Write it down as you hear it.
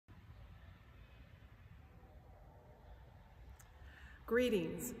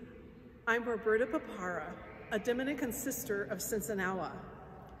Greetings, I'm Roberta Popara, a Dominican sister of Cincinnati.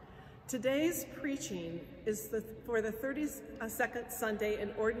 Today's preaching is for the 32nd Sunday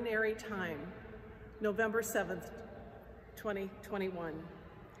in Ordinary Time, November 7th, 2021.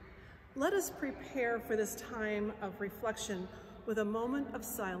 Let us prepare for this time of reflection with a moment of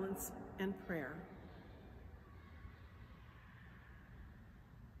silence and prayer.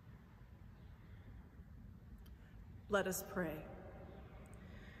 Let us pray.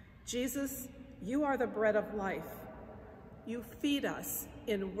 Jesus, you are the bread of life. You feed us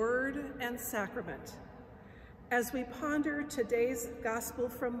in word and sacrament. As we ponder today's gospel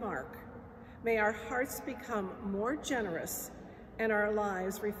from Mark, may our hearts become more generous and our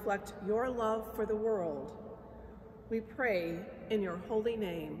lives reflect your love for the world. We pray in your holy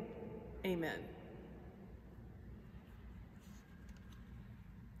name. Amen.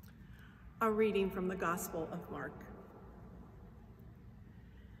 A reading from the Gospel of Mark.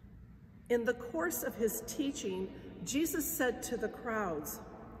 In the course of his teaching, Jesus said to the crowds,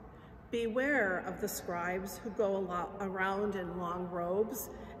 "Beware of the scribes who go around in long robes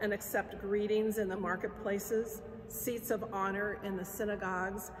and accept greetings in the marketplaces, seats of honor in the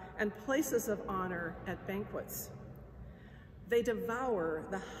synagogues, and places of honor at banquets. They devour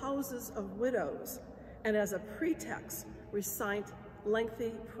the houses of widows and as a pretext recite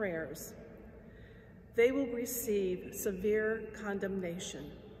lengthy prayers. They will receive severe condemnation."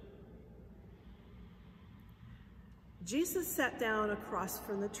 Jesus sat down across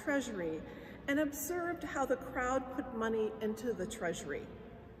from the treasury and observed how the crowd put money into the treasury.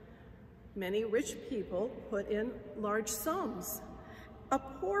 Many rich people put in large sums. A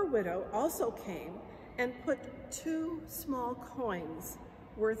poor widow also came and put 2 small coins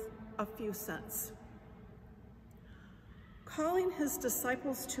worth a few cents. Calling his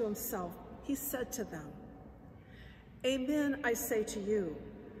disciples to himself, he said to them, "Amen, I say to you,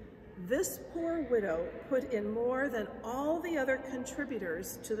 this poor widow put in more than all the other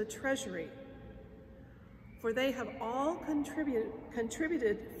contributors to the treasury, for they have all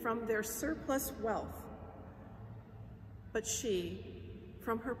contributed from their surplus wealth. But she,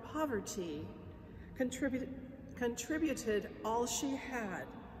 from her poverty, contributed all she had,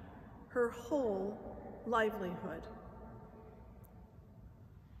 her whole livelihood."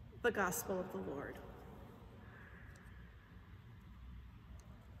 The Gospel of the Lord.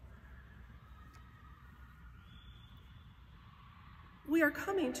 We are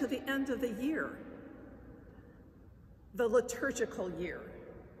coming to the end of the year, the liturgical year,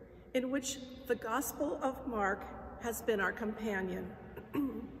 in which the Gospel of Mark has been our companion.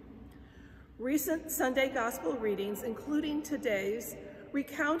 Recent Sunday Gospel readings, including today's,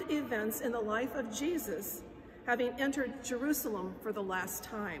 recount events in the life of Jesus having entered Jerusalem for the last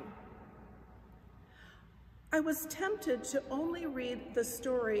time. I was tempted to only read the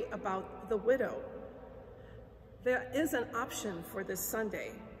story about the widow. There is an option for this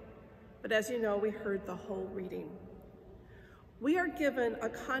Sunday, but as you know, we heard the whole reading. We are given a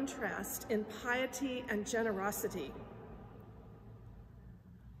contrast in piety and generosity.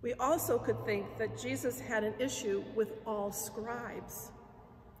 We also could think that Jesus had an issue with all scribes.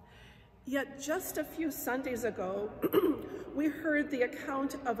 Yet just a few Sundays ago, we heard the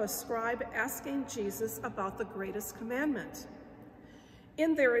account of a scribe asking Jesus about the greatest commandment.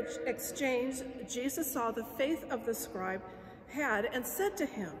 In their exchange, Jesus saw the faith of the scribe had and said to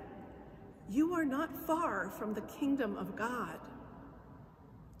him, "You are not far from the kingdom of God."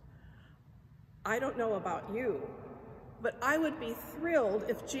 I don't know about you, but I would be thrilled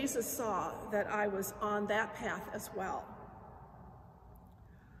if Jesus saw that I was on that path as well.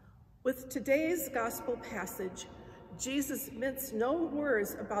 With today's gospel passage, Jesus minced no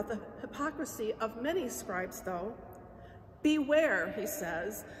words about the hypocrisy of many scribes, though. "Beware," he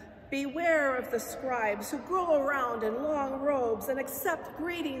says, "beware of the scribes who go around in long robes and accept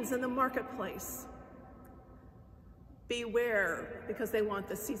greetings in the marketplace." Beware because they want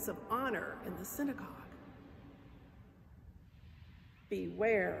the seats of honor in the synagogue.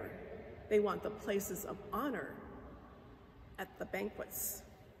 Beware, they want the places of honor at the banquets.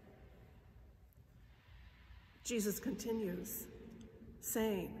 Jesus continues,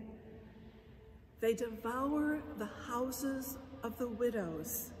 saying, "They devour the houses of the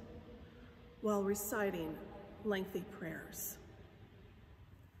widows," while reciting lengthy prayers.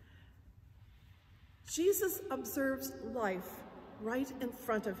 Jesus observes life right in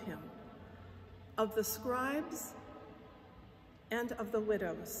front of him, of the scribes and of the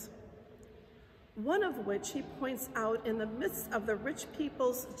widows, one of which he points out in the midst of the rich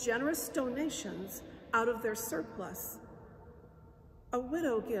people's generous donations out of their surplus. A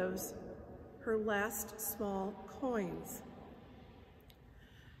widow gives her last small coins.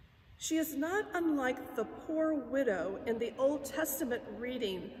 She is not unlike the poor widow in the Old Testament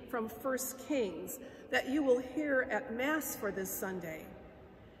reading from 1 Kings that you will hear at Mass for this Sunday.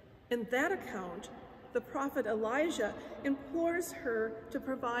 In that account, the prophet Elijah implores her to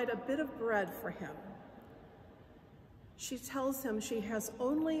provide a bit of bread for him. She tells him she has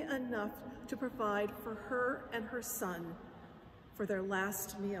only enough to provide for her and her son for their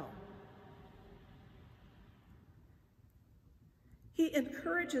last meal. He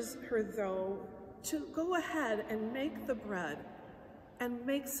encourages her, though, to go ahead and make the bread and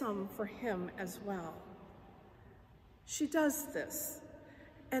make some for him as well. She does this,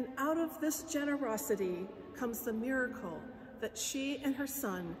 and out of this generosity comes the miracle that she and her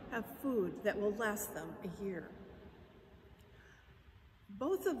son have food that will last them a year.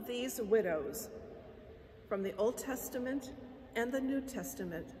 Both of these widows, from the Old Testament and the New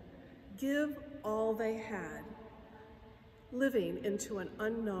Testament, give all they had, living into an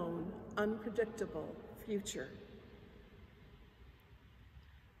unknown, unpredictable future.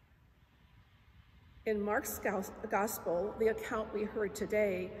 In Mark's Gospel, the account we heard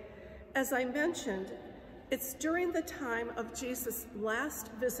today, as I mentioned, it's during the time of Jesus' last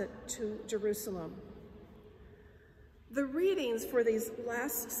visit to Jerusalem. The readings for these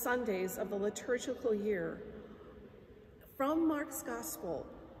last Sundays of the liturgical year from Mark's Gospel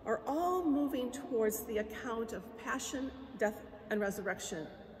are all moving towards the account of passion, death, and resurrection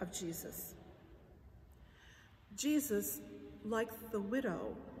of Jesus. Jesus, like the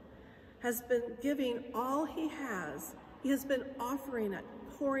widow, has been giving all he has. He has been offering it,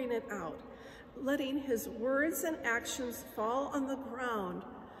 pouring it out, letting his words and actions fall on the ground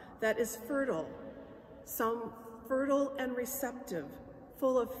that is fertile, some fertile and receptive,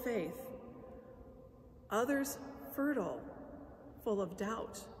 full of faith, others fertile, full of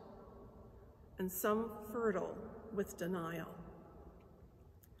doubt, and some fertile with denial.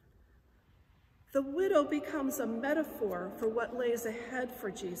 The widow becomes a metaphor for what lays ahead for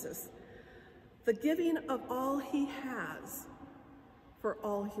Jesus, the giving of all he has for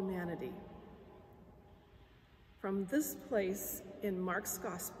all humanity. From this place in Mark's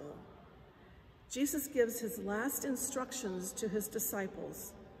Gospel, Jesus gives his last instructions to his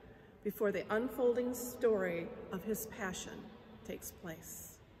disciples before the unfolding story of his passion takes place.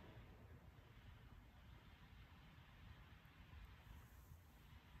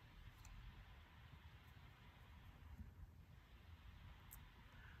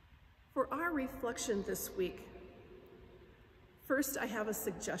 For our reflection this week, first I have a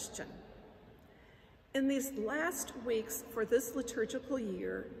suggestion. In these last weeks for this liturgical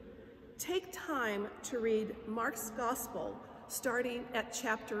year, take time to read Mark's Gospel starting at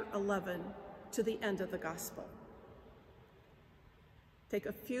chapter 11 to the end of the Gospel. Take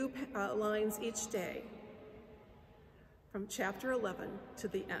a few lines each day from chapter 11 to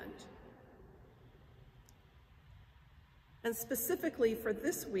the end. And specifically for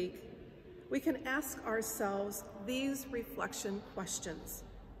this week, we can ask ourselves these reflection questions.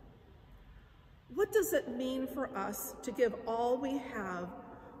 What does it mean for us to give all we have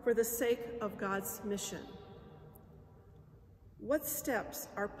for the sake of God's mission? What steps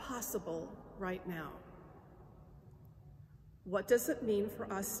are possible right now? What does it mean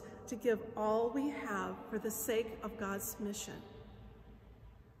for us to give all we have for the sake of God's mission?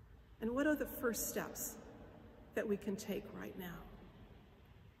 And what are the first steps that we can take right now?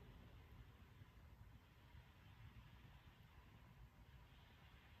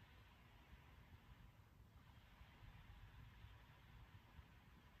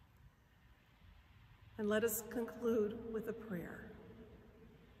 And let us conclude with a prayer.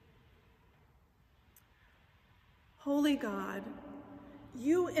 Holy God,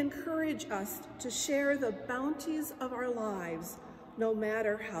 you encourage us to share the bounties of our lives, no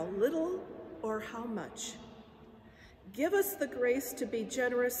matter how little or how much. Give us the grace to be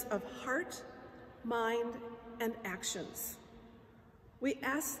generous of heart, mind, and actions. We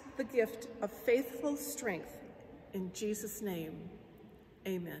ask the gift of faithful strength in Jesus' name.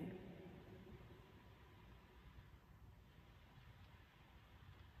 Amen.